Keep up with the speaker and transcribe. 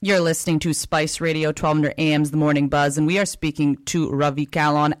You're listening to Spice Radio 1200 AM's The Morning Buzz, and we are speaking to Ravi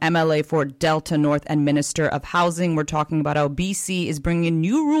Kahlon, MLA for Delta North and Minister of Housing. We're talking about how BC is bringing in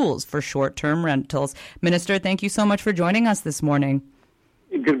new rules for short-term rentals. Minister, thank you so much for joining us this morning.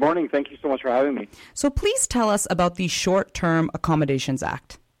 Good morning. Thank you so much for having me. So please tell us about the Short-Term Accommodations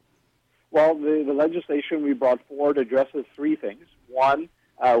Act. Well, the legislation we brought forward addresses three things. One,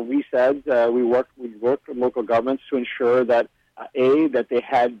 we said we worked with local governments to ensure that that they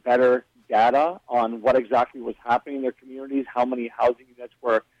had better data on what exactly was happening in their communities, how many housing units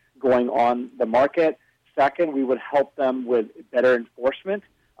were going on the market. Second, we would help them with better enforcement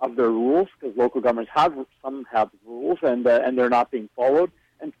of their rules, because local governments have rules and they're not being followed.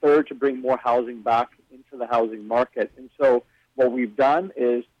 And third, to bring more housing back into the housing market. And so what we've done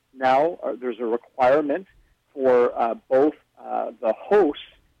is now there's a requirement for both the hosts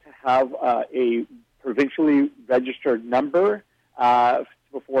to have a provincially registered number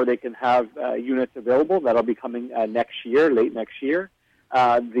before they can have units available. That'll be coming next year, late next year.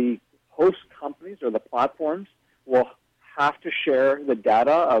 The host companies or the platforms will have to share the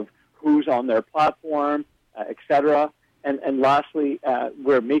data of who's on their platform, et cetera. And lastly,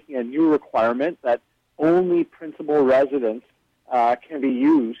 we're making a new requirement that only principal residents can be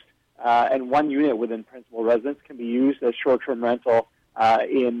used, and one unit within principal residence can be used as short-term rental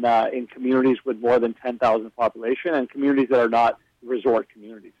in communities with more than 10,000 population and communities that are not resort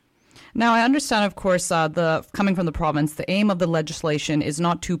communities. Now, I understand, of course, coming from the province, the aim of the legislation is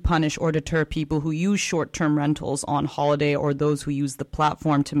not to punish or deter people who use short-term rentals on holiday or those who use the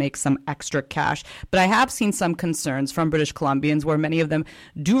platform to make some extra cash. But I have seen some concerns from British Columbians where many of them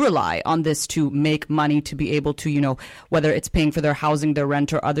do rely on this to make money to be able to, whether it's paying for their housing, their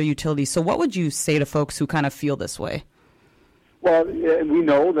rent, or other utilities. So what would you say to folks who kind of feel this way? Well, we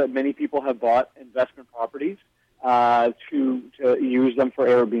know that many people have bought investment properties to use them for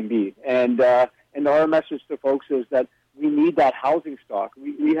Airbnb. And our message to folks is that we need that housing stock.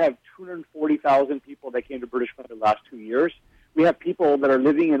 We have 240,000 people that came to British Columbia the last 2 years. We have people that are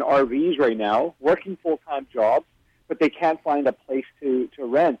living in RVs right now, working full-time jobs, but they can't find a place to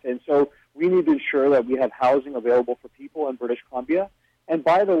rent. And so we need to ensure that we have housing available for people in British Columbia. And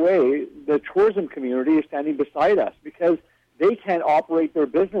by the way, the tourism community is standing beside us because they can't operate their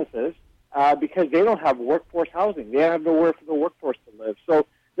businesses because they don't have workforce housing. They have nowhere for the workforce to live. So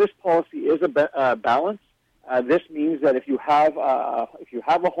this policy is a balance. This means that if you have a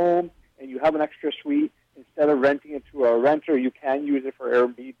home and you have an extra suite, instead of renting it to a renter, you can use it for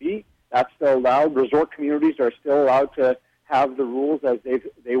Airbnb. That's still allowed. Resort communities are still allowed to have the rules as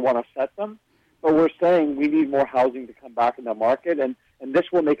they want to set them. But we're saying we need more housing to come back in the market, and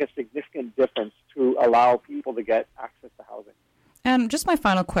this will make a significant difference to allow people to get access to housing. And just my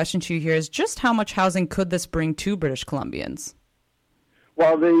final question to you here is just how much housing could this bring to British Columbians?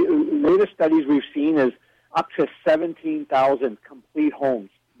 Well, the latest studies we've seen is up to 17,000 complete homes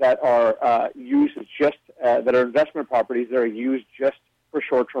that are used that are investment properties that are used just for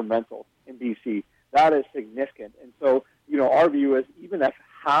short-term rentals in BC. That is significant. And so, our view is even if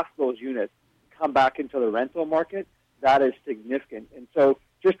half those units come back into the rental market, that is significant. And so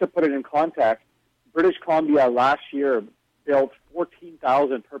just to put it in context, British Columbia last year built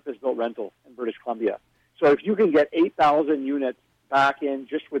 14,000 purpose-built rentals in British Columbia. So if you can get 8,000 units back in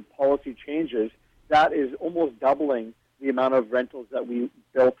just with policy changes, that is almost doubling the amount of rentals that we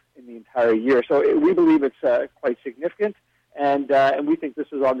built in the entire year. So we believe it's quite significant, and we think this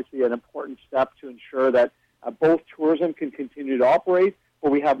is obviously an important step to ensure that both tourism can continue to operate,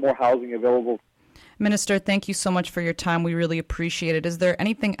 but we have more housing available. Minister, thank you so much for your time. We really appreciate it. Is there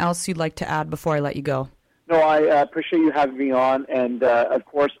anything else you'd like to add before I let you go? No, I appreciate you having me on, and of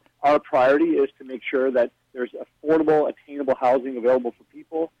course, our priority is to make sure that there's affordable, attainable housing available for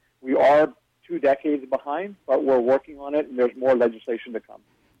people. We are 2 decades behind, but we're working on it, and there's more legislation to come.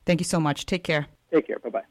 Thank you so much. Take care. Take care. Bye-bye.